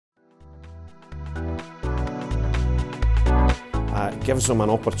It gives them an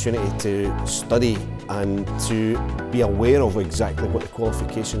opportunity to study and to be aware of exactly what the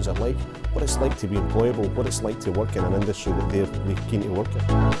qualifications are like, what it's like to be employable, what it's like to work in an industry that they're keen to work in.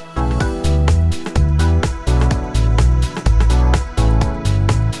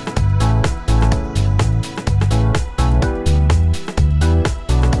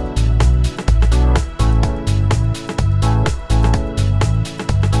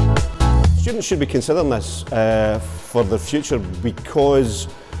 Students should be considering this for their future because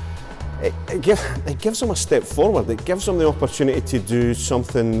it gives them a step forward. It gives them the opportunity to do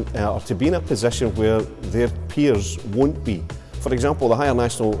something or to be in a position where their peers won't be. For example, the Higher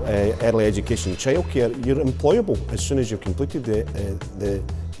National Early Education Childcare, you're employable as soon as you've completed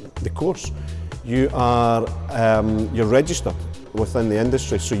the course. You're registered within the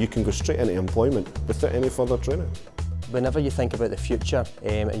industry, so you can go straight into employment without any further training. Whenever you think about the future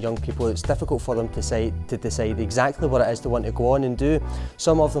and young people, it's difficult for them to decide exactly what it is they want to go on and do.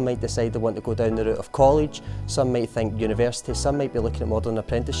 Some of them might decide they want to go down the route of college, some might think university, some might be looking at modern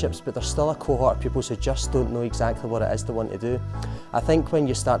apprenticeships, but there's still a cohort of people who just don't know exactly what it is they want to do. I think when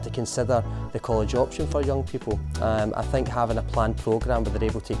you start to consider the college option for young people, I think having a planned programme where they're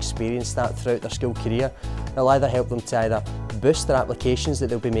able to experience that throughout their school career, it'll either help them to either boost their applications that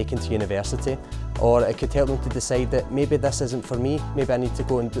they'll be making to university, or it could help them to decide that maybe this isn't for me, maybe I need to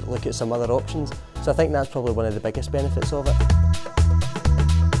go and look at some other options. So I think that's probably one of the biggest benefits of it.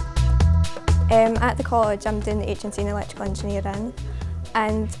 At the college I'm doing the HNC in electrical engineering,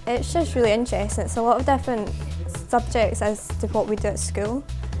 and it's just really interesting. It's a lot of different subjects as to what we do at school.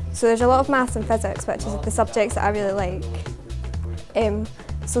 So there's a lot of maths and physics, which is the subjects that I really like.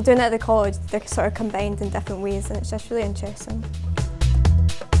 So doing it at the college, they're sort of combined in different ways, and it's just really interesting.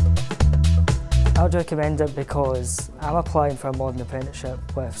 I would recommend it because I'm applying for a modern apprenticeship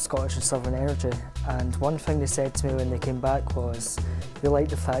with Scottish and Southern Energy, and one thing they said to me when they came back was, we like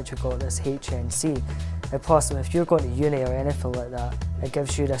the fact you've got this HNC, and plus if you're going to uni or anything like that, it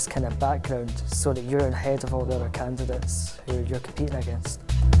gives you this kind of background so that you're ahead of all the other candidates who you're competing against.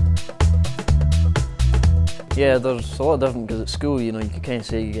 Yeah, there's a lot different because at school, you know, you can kind of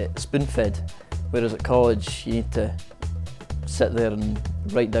say you get spoon-fed, whereas at college you need to sit there and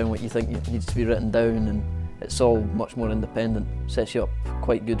write down what you think needs to be written down, and it's all much more independent. Sets you up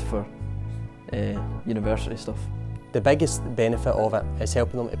quite good for university stuff. The biggest benefit of it is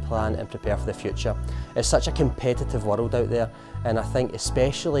helping them to plan and prepare for the future. It's such a competitive world out there, and I think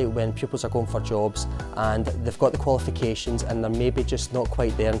especially when pupils are going for jobs and they've got the qualifications and they're maybe just not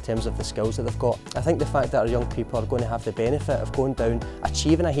quite there in terms of the skills that they've got. I think the fact that our young people are going to have the benefit of going down,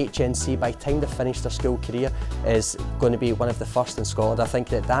 achieving a HNC by the time they finish their school career is going to be one of the first in Scotland. I think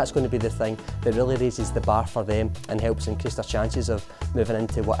that that's going to be the thing that really raises the bar for them and helps increase their chances of moving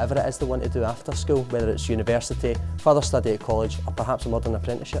into whatever it is they want to do after school, whether it's university, further study at college, or perhaps a modern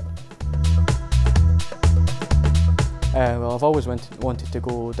apprenticeship. Well, I've always wanted to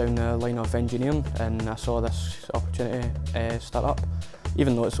go down the line of engineering, and I saw this opportunity start up.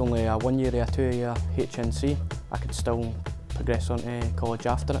 Even though it's only a 1 year or a 2 year HNC, I could still progress on to college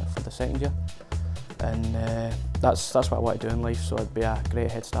after it for the second year. And that's what I want to do in life, so it'd be a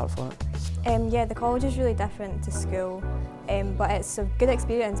great head start for it. Yeah, the college is really different to school, but it's a good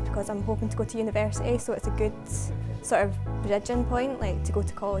experience because I'm hoping to go to university, so it's a good sort of bridging point, like to go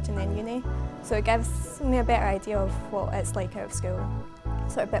to college and then uni. So it gives me a better idea of what it's like out of school,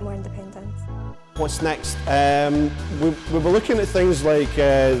 sort of a bit more independence. What's next? We were looking at things like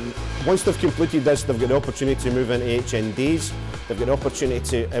once they've completed this, they've got the opportunity to move into HNDs. They've got the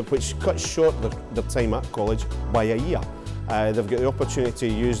opportunity to, which cuts short their time at college by a year. They've got the opportunity to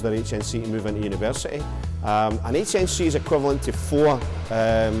use their HNC to move into university. An HNC is equivalent to 4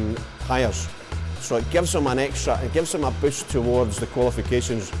 hires. So it gives them it gives them a boost towards the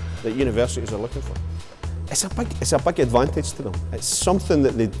qualifications that universities are looking for. It's a big advantage to them. It's something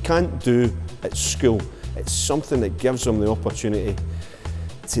that they can't do at school. It's something that gives them the opportunity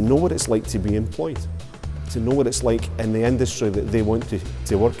to know what it's like to be employed, to know what it's like in the industry that they want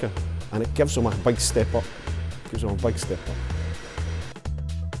to work in. And it gives them a big step up. It gives them a big step up.